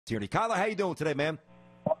Tierney. Kyler, how you doing today, man?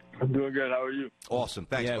 I'm doing good. How are you? Awesome.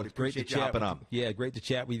 Thanks, buddy. Appreciate you hopping on. Yeah, great to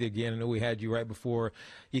chat with you again. I know we had you right before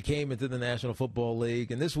you came into the National Football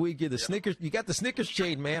League. And this week, you're Snickers. You got the Snickers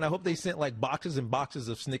chain, man. I hope they sent like boxes and boxes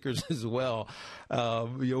of Snickers as well.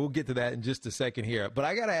 We'll get to that in just a second here. But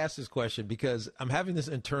I got to ask this question because I'm having this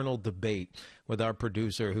internal debate with our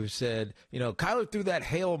producer who said, Kyler threw that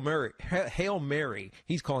Hail Mary.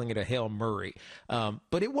 He's calling it a Hail Murray.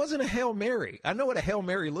 But it wasn't a Hail Mary. I know what a Hail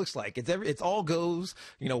Mary looks like. It's all goes.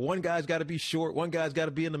 One guy's got to be short. One guy's got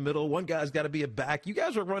to be in the middle. One guy's got to be a back. You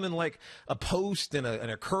guys were running like a post and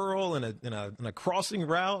a curl and a crossing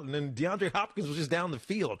route. And then DeAndre Hopkins was just down the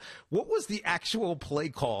field. What was the actual play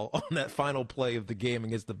call on that final play of the game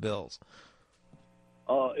against the Bills?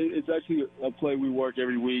 It's actually a play we work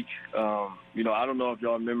every week. I don't know if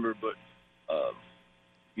y'all remember, but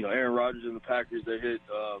Aaron Rodgers and the Packers, they hit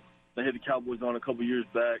the Cowboys on a couple years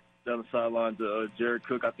back down the sideline to Jared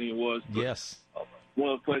Cook, I think it was. But, yes. One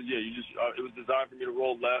of those plays, it was designed for me to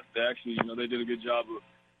roll left. They actually, they did a good job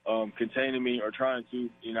of containing me or trying to.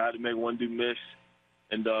 I had to make one dude miss,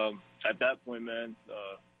 and at that point, man,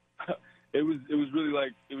 it was really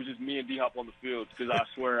like it was just me and D-Hop on the field because I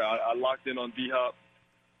swear I locked in on D-Hop.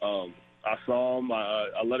 I saw him.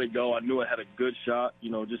 I let it go. I knew I had a good shot.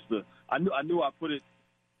 I knew I put it.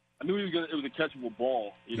 I knew it was a catchable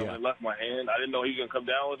ball. And it left my hand. I didn't know he was gonna come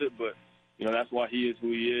down with it, but that's why he is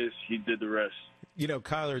who he is. He did the rest.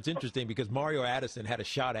 Kyler, it's interesting because Mario Addison had a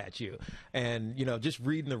shot at you. And, just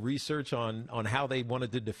reading the research on how they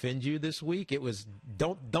wanted to defend you this week, it was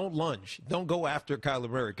don't lunge. Don't go after Kyler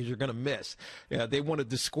Murray because you're going to miss. They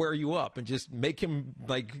wanted to square you up and just make him,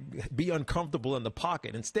 be uncomfortable in the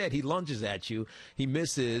pocket. Instead, he lunges at you. He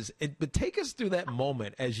misses. But take us through that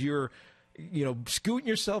moment as you're scooting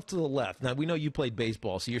yourself to the left. Now, we know you played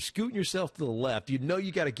baseball, so you're scooting yourself to the left. You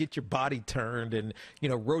got to get your body turned and,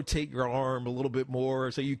 rotate your arm a little bit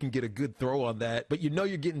more so you can get a good throw on that. But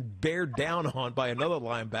you're getting bared down on by another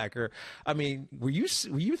linebacker. I mean, were you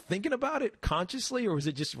thinking about it consciously, or was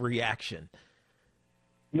it just reaction?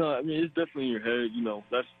 No, I mean, it's definitely in your head.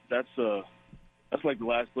 That's like the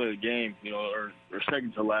last play of the game, or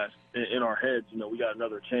second to last in our heads. We got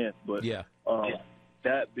another chance, but yeah.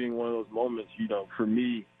 That being one of those moments, for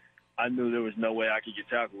me, I knew there was no way I could get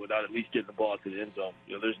tackled without at least getting the ball to the end zone.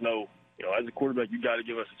 There's no, as a quarterback, you got to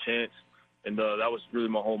give us a chance. And that was really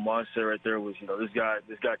my whole mindset right there was, this guy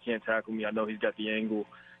can't tackle me. I know he's got the angle.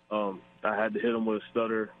 I had to hit him with a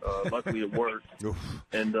stutter. Luckily it worked.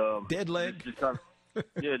 And dead leg. Just kind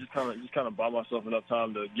of buy myself enough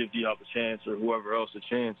time to give D-Hop a chance or whoever else a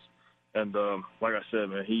chance. And like I said,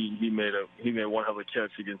 man, he made one hell of a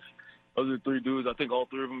catch against. Those are three dudes. I think all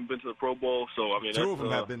three of them have been to the Pro Bowl. So I mean, two of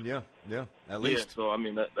them have been, yeah, at least. Yeah, so I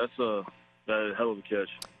mean, that's a hell of a catch.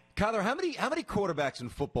 Kyler, how many quarterbacks in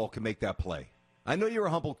football can make that play? I know you're a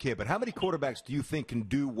humble kid, but how many quarterbacks do you think can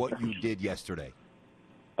do what you did yesterday?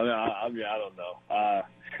 I don't know.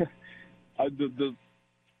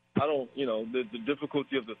 The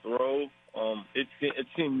difficulty of the throw. It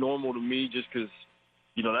seemed normal to me just because,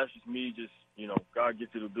 that's just me. Just God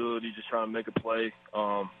gets the ability, just trying to make a play.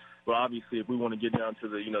 But obviously, if we want to get down to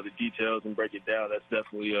the details and break it down, that's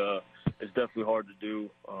definitely it's definitely hard to do.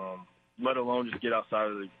 Let alone just get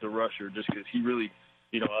outside of the rusher, just because he really,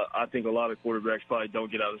 I think a lot of quarterbacks probably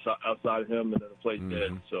don't get outside of him, and then the play's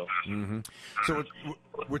dead. So, So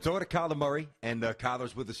we're talking to Kyler Murray, and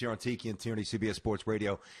Kyler's with us here on Tiki and Tierney, CBS Sports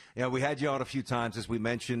Radio. We had you on a few times, as we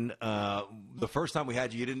mentioned. The first time we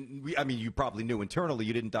had you, you probably knew internally,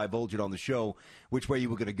 you didn't divulge it on the show which way you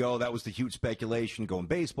were going to go. That was the huge speculation: going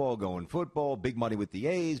baseball, going football, big money with the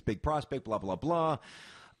A's, big prospect, blah blah blah.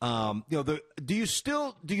 Do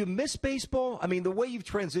you miss baseball? I mean, the way you've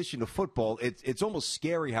transitioned to football, it's almost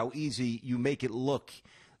scary how easy you make it look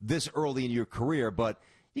this early in your career, but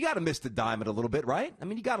you got to miss the diamond a little bit, right? I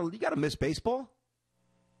mean, you got to miss baseball.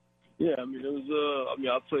 Yeah, I mean, it was,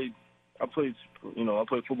 I played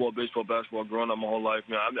football, baseball, basketball growing up my whole life.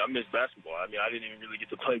 I miss basketball. I mean, I didn't even really get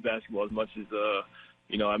to play basketball as much as,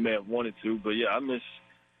 I may have wanted to, but yeah, I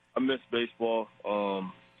miss baseball.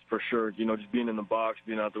 For sure, just being in the box,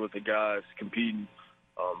 being out there with the guys, competing.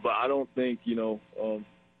 But I don't think, I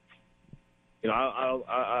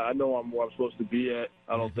know I'm where I'm supposed to be at.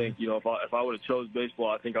 I don't think, if I would have chose baseball,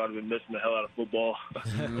 I think I would have been missing the hell out of football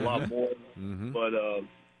a lot more. But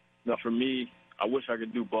for me, I wish I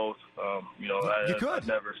could do both. You could. I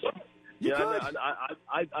never. So. You could. could.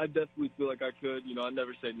 I definitely feel like I could. I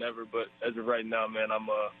never say never, but as of right now, man,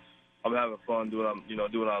 I'm having fun doing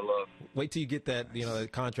what I love. Wait till you get that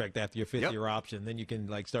contract after your fifth-year option, then you can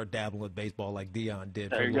start dabbling with baseball like Dion did.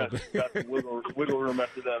 For a little bit. Got some wiggle room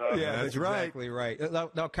after that. Huh? Yeah, that's exactly right. Now,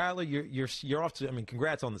 Kyler, you're off to. I mean,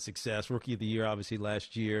 congrats on the success. Rookie of the Year, obviously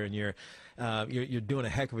last year, and you're doing a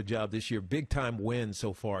heck of a job this year. Big time wins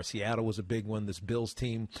so far. Seattle was a big one. This Bills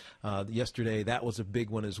team yesterday, that was a big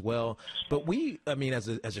one as well. But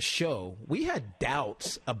as a show, we had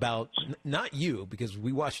doubts about not you, because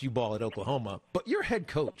we watched you ball at Oklahoma, but your head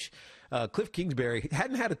coach, Cliff Kingsbury,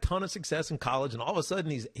 hadn't had a ton of success in college, and all of a sudden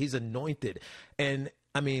he's anointed. And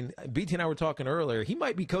BT and I were talking earlier, he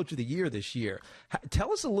might be Coach of the Year this year.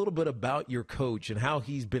 Tell us a little bit about your coach and how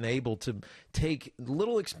he's been able to take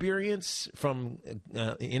little experience from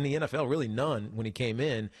in the NFL, really none when he came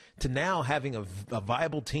in, to now having a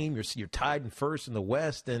viable team. You're tied in first in the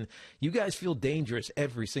West, and you guys feel dangerous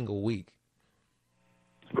every single week.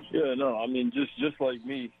 Yeah, no, just like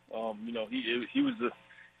me, he was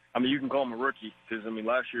you can call him a rookie because,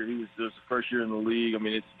 last year this was the first year in the league.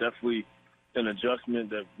 It's definitely an adjustment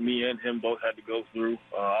that me and him both had to go through.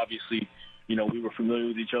 Obviously, we were familiar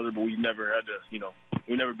with each other, but we never had to,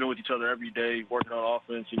 we never been with each other every day working on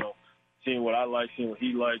offense, seeing what I like, seeing what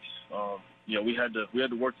he likes. We had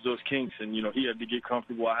to work through those kinks, and, he had to get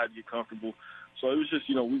comfortable. I had to get comfortable. So it was just,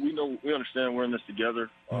 we understand we're in this together.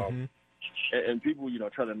 And people,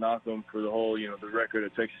 try to knock him for the whole, the record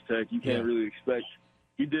at Texas Tech. You can't really expect.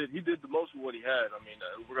 He did the most of what he had.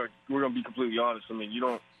 We're gonna be completely honest. You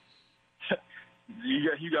don't.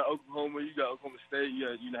 You got Oklahoma, you got Oklahoma State,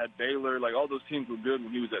 you had Baylor. Like, all those teams were good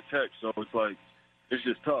when he was at Tech. So it's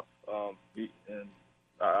just tough. And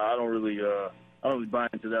I don't really buy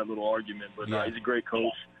into that little argument. But he's a great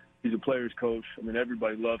coach. He's a player's coach.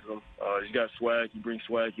 Everybody loves him. He's got swag. He brings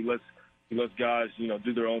swag. He lets guys,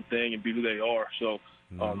 do their own thing and be who they are. So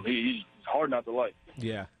he's hard not to like.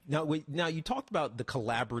 Yeah. Now you talked about the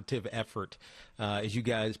collaborative effort as you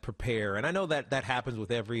guys prepare, and I know that happens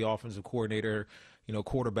with every offensive coordinator,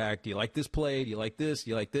 quarterback. Do you like this play? Do you like this?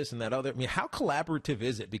 Do you like this and that other? How collaborative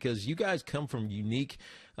is it? Because you guys come from unique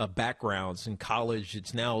backgrounds in college.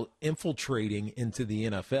 It's now infiltrating into the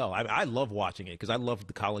NFL. I love watching it because I love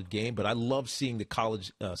the college game, but I love seeing the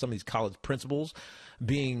college, some of these college principles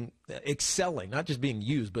excelling, not just being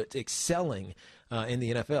used, but excelling in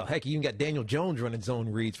the NFL. Heck, you even got Daniel Jones running zone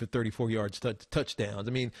reads for 34 yards touchdowns.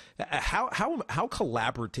 How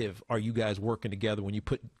collaborative are you guys working together when you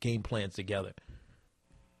put game plans together?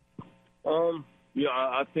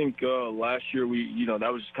 I think last year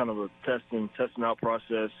that was just kind of a testing out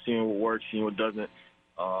process, seeing what works, seeing what doesn't.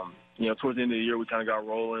 Towards the end of the year we kind of got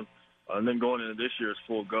rolling, and then going into this year it's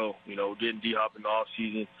full go. Getting D-Hop in the off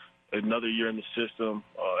season, another year in the system,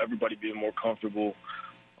 everybody being more comfortable.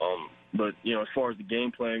 But as far as the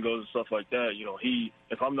game plan goes and stuff like that,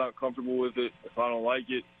 if I'm not comfortable with it, if I don't like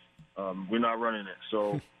it, we're not running it.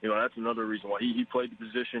 So that's another reason why he played the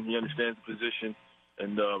position, he understands the position.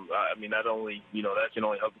 And, that only, that can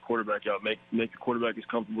only help the quarterback out, make the quarterback as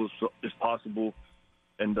comfortable as possible,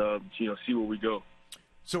 and, see where we go.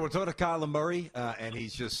 So we're talking to Kyler Murray, and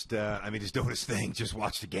he's just, he's doing his thing. Just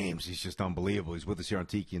watch the games. He's just unbelievable. He's with us here on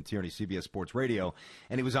Tiki and Tierney, CBS Sports Radio.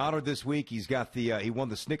 And he was honored this week. He's got he won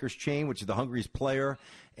the Snickers chain, which is the hungriest player.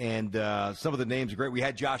 And some of the names are great. We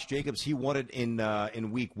had Josh Jacobs. He won it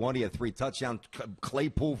in week one. He had 3 touchdowns.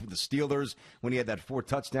 Claypool for the Steelers when he had that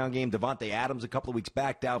 4-touchdown game. Devontae Adams a couple of weeks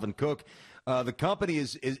back. Dalvin Cook. The company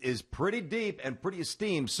is pretty deep and pretty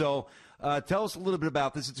esteemed. So tell us a little bit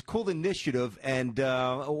about this. It's a cool initiative. And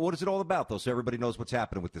what is it all about, though, so everybody knows what's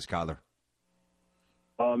happening with this, Kyler?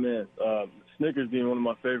 Oh, man. Snickers being one of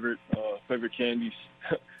my favorite candies.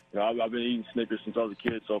 I've been eating Snickers since I was a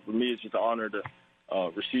kid. So for me, it's just an honor to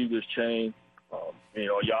receive this chain.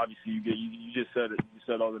 Obviously you just said it. You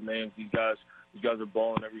said all the names. These guys are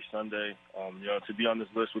balling every Sunday. To be on this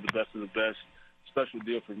list with the best of the best, special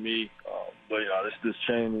deal for me. But this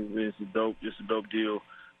chain is a dope deal.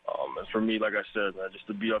 And for me, like I said, just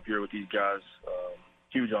to be up here with these guys,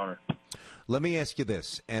 huge honor. Let me ask you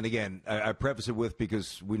this, and again, I preface it with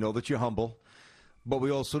because we know that you're humble, but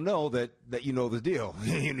we also know that you know the deal.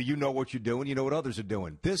 You know what you're doing. You know what others are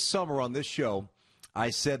doing. This summer on this show, I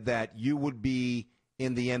said that you would be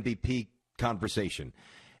in the MVP conversation.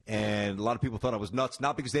 And a lot of people thought I was nuts,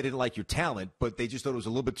 not because they didn't like your talent, but they just thought it was a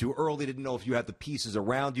little bit too early. Didn't know if you had the pieces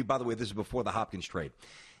around you. By the way, this is before the Hopkins trade.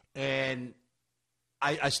 And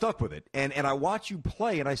I stuck with it. And I watch you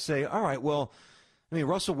play, and I say, all right, well,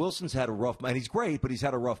 Russell Wilson's had a rough month. And he's great, but he's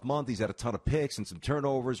had a rough month. He's had a ton of picks and some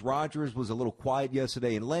turnovers. Rodgers was a little quiet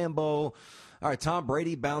yesterday in Lambeau. All right, Tom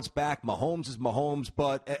Brady bounced back. Mahomes is Mahomes.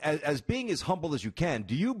 But as being as humble as you can,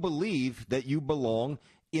 do you believe that you belong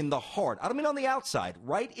in the heart, I don't mean on the outside,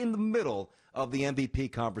 right in the middle of the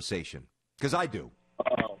MVP conversation? Because I do.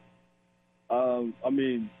 I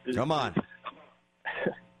mean, come on.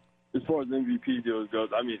 As far as MVP deals goes,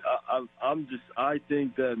 I mean, I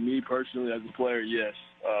think that me personally as a player, yes,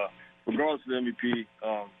 regardless of the MVP,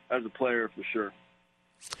 as a player for sure.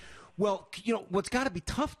 Well, what's got to be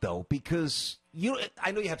tough though, because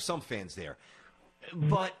I know you have some fans there,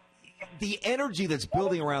 but the energy that's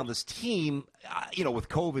building around this team, with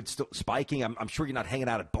COVID still spiking, I'm sure you're not hanging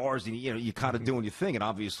out at bars and, you're kind of doing your thing and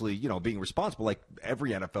obviously, being responsible like every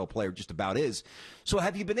NFL player just about is. So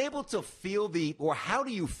have you been able to feel or how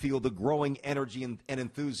do you feel the growing energy and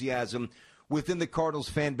enthusiasm within the Cardinals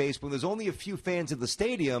fan base when there's only a few fans in the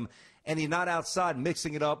stadium and you're not outside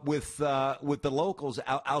mixing it up with the locals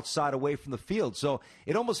outside away from the field? So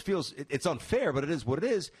it almost feels it's unfair, but it is what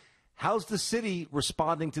it is. How's the city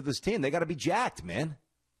responding to this team? They got to be jacked, man.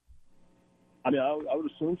 I mean, I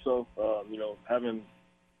would assume so. Having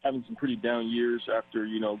some pretty down years after,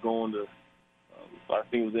 going to, I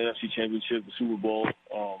think it was the NFC Championship, the Super Bowl,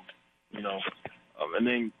 and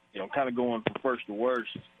then, kind of going from first to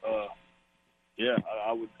worst.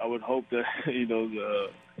 I would hope that,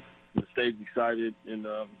 the state's excited and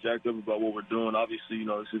jacked up about what we're doing. Obviously,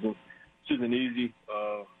 this isn't easy.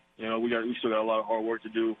 We still got a lot of hard work to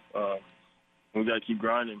do. We got to keep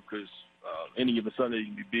grinding because any given Sunday you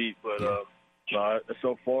can be beat. But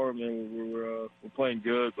so far, man, we're playing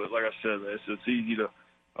good. But like I said, it's easy to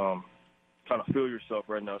kind of feel yourself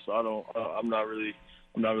right now. So I'm not really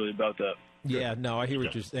about that. Yeah, no, I hear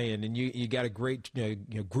what you're saying, and you got a great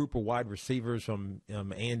group of wide receivers from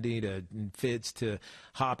Andy to Fitz to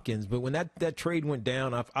Hopkins. But when that trade went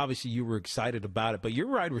down, obviously you were excited about it. But your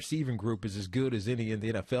wide receiving group is as good as any in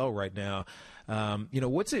the NFL right now.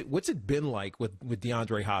 What's it been like with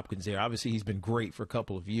DeAndre Hopkins there? Obviously he's been great for a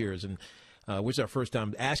couple of years, and which is our first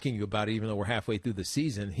time asking you about it, even though we're halfway through the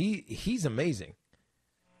season. He's amazing.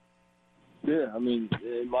 Yeah, I mean,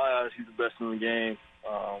 in my eyes, he's the best in the game.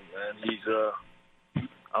 And he's,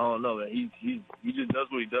 I don't know, man. He just does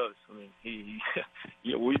what he does. I mean,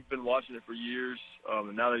 we've been watching it for years,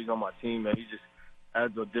 and now that he's on my team, man, he just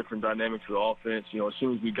adds a different dynamic to the offense. As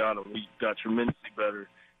soon as we got him, we got tremendously better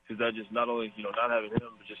because that just not only, not having him,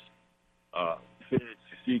 but just Fitz,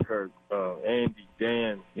 Seekirk, Andy,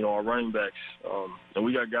 Dan, our running backs, and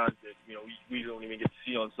we got guys that we don't even get to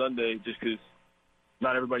see on Sunday just because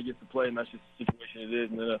not everybody gets to play, and that's just the situation it is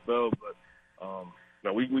in the NFL, but.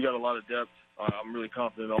 We got a lot of depth. I'm really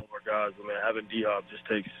confident in all of our guys. I mean, having D-Hop just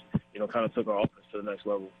takes, kind of took our offense to the next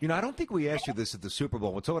level. I don't think we asked you this at the Super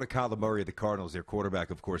Bowl. We're talking to Kyler Murray of the Cardinals, their quarterback,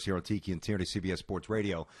 of course, here on Tiki and Tierney, CBS Sports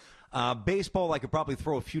Radio. Baseball, I could probably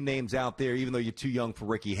throw a few names out there, even though you're too young for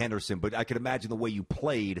Ricky Henderson. But I could imagine the way you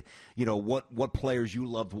played, what players you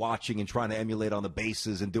loved watching and trying to emulate on the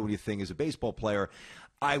bases and doing your thing as a baseball player.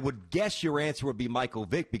 I would guess your answer would be Michael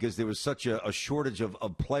Vick because there was such a shortage of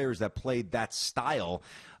players that played that style.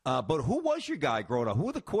 But who was your guy growing up? Who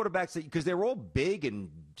were the quarterbacks because they were all big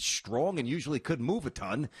and strong and usually couldn't move a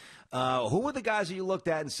ton. Who were the guys that you looked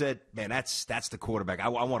at and said, man, that's the quarterback. I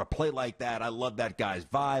want to play like that. I love that guy's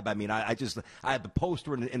vibe. I mean, I had the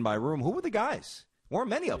poster in my room. Who were the guys? Weren't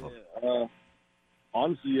many of them.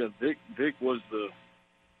 Honestly, yeah, Vic was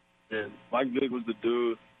Mike Vick was the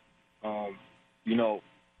dude.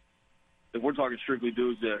 If we're talking strictly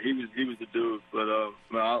dudes, yeah, he was the dude. But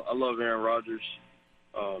man, I love Aaron Rodgers.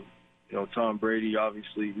 Tom Brady,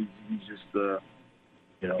 obviously, he's just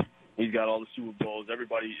he's got all the Super Bowls.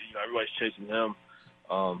 Everybody's chasing him.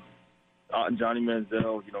 Johnny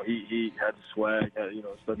Manziel, he had the swag,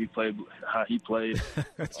 stuff he played, how he played.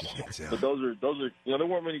 But those are there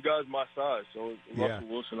weren't many guys my size. So Russell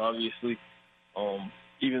Wilson, obviously,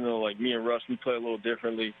 even though like me and Russ, we play a little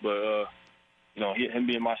differently, but. Him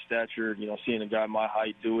being my stature, seeing a guy my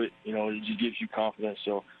height do it, it just gives you confidence.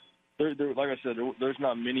 So, like I said, there's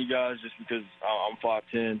not many guys just because I'm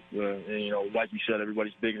 5'10", and, like you said,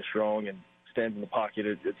 everybody's big and strong and stands in the pocket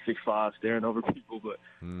at 6'5", staring over people. But,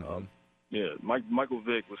 Michael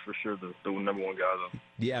Vick was for sure the number one guy, though.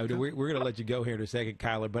 Yeah, we're going to let you go here in a second,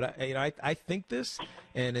 Kyler. But, I think this,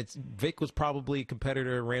 and Vick was probably a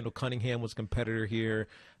competitor. Randall Cunningham was a competitor here.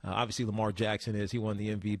 Obviously, Lamar Jackson is. He won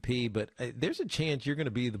the MVP. But there's a chance you're going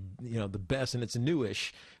to be the best, and it's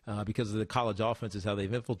newish because of the college offenses, how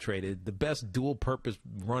they've infiltrated, the best dual-purpose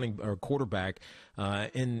running or quarterback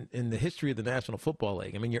in the history of the National Football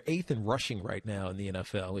League. I mean, you're 8th in rushing right now in the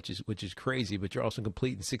NFL, which is crazy, but you're also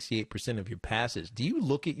completing 68% of your passes. Do you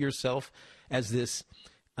look at yourself as this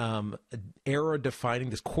era-defining,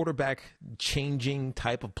 this quarterback-changing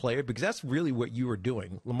type of player? Because that's really what you are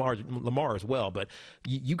doing, Lamar as well. But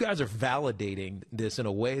you guys are validating this in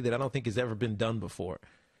a way that I don't think has ever been done before.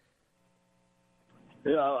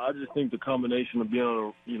 Yeah, I just think the combination of being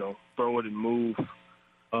able to, throw it and move,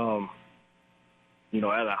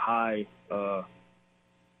 at a high, at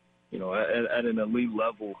an elite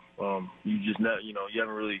level, you just you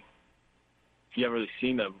haven't really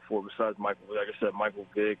seen that before. Besides Michael, like I said, Michael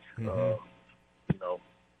Vick,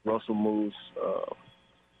 Russell moves,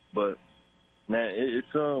 but man, it's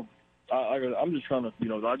I'm just trying to,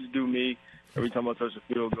 I just do me. Every time I touch the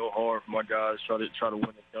field, go hard for my guys. Try to win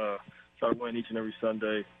it. Try to win each and every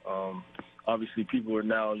Sunday. Obviously, people are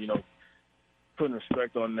now, putting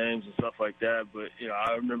respect on names and stuff like that. But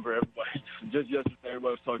I remember everybody just yesterday,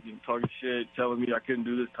 everybody was talking shit, telling me I couldn't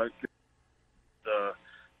do this type.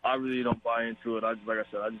 I really don't buy into it. I just, like I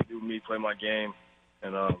said, I just do me, play my game,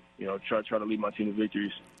 and try to lead my team to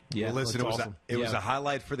victories. Yeah, well, listen, it was a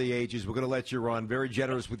highlight for the ages. We're going to let you run. Very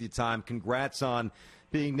generous with your time. Congrats on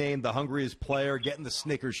being named the hungriest player, getting the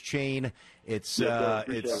Snickers chain. It's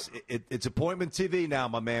appointment TV now,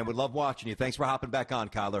 my man. We love watching you. Thanks for hopping back on,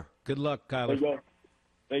 Kyler. Good luck, Kyler.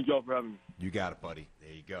 Thank y'all for having me. You got it, buddy.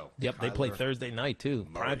 There you go. Yep, Kyler, they play Thursday night, too.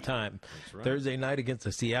 Prime time. Right. Thursday night against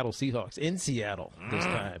the Seattle Seahawks in Seattle this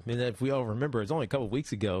time. And if we all remember, it's only a couple of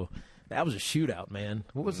weeks ago. That was a shootout, man.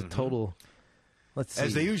 What was the total? Let's see.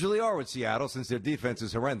 As they usually are with Seattle, since their defense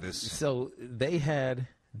is horrendous. So they had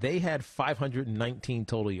 519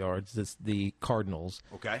 total yards, the Cardinals.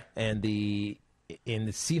 Okay. And the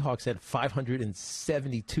Seahawks had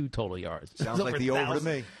 572 total yards. Sounds like the over to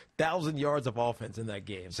me. 1,000 yards of offense in that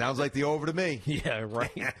game. Sounds like the over to me. Yeah,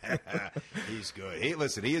 right. He's good.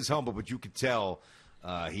 He is humble, but you could tell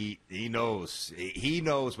he knows. He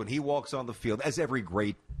knows when he walks on the field, as every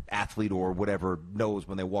great athlete or whatever knows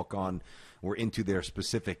when they walk on or into their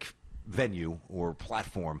specific venue or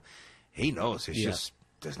platform. He knows. It's just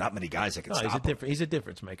there's not many guys that can stop him. He's a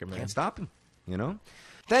difference maker, man. Can't stop him,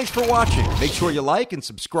 Thanks for watching. Make sure you like and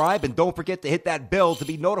subscribe, and don't forget to hit that bell to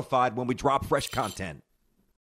be notified when we drop fresh content.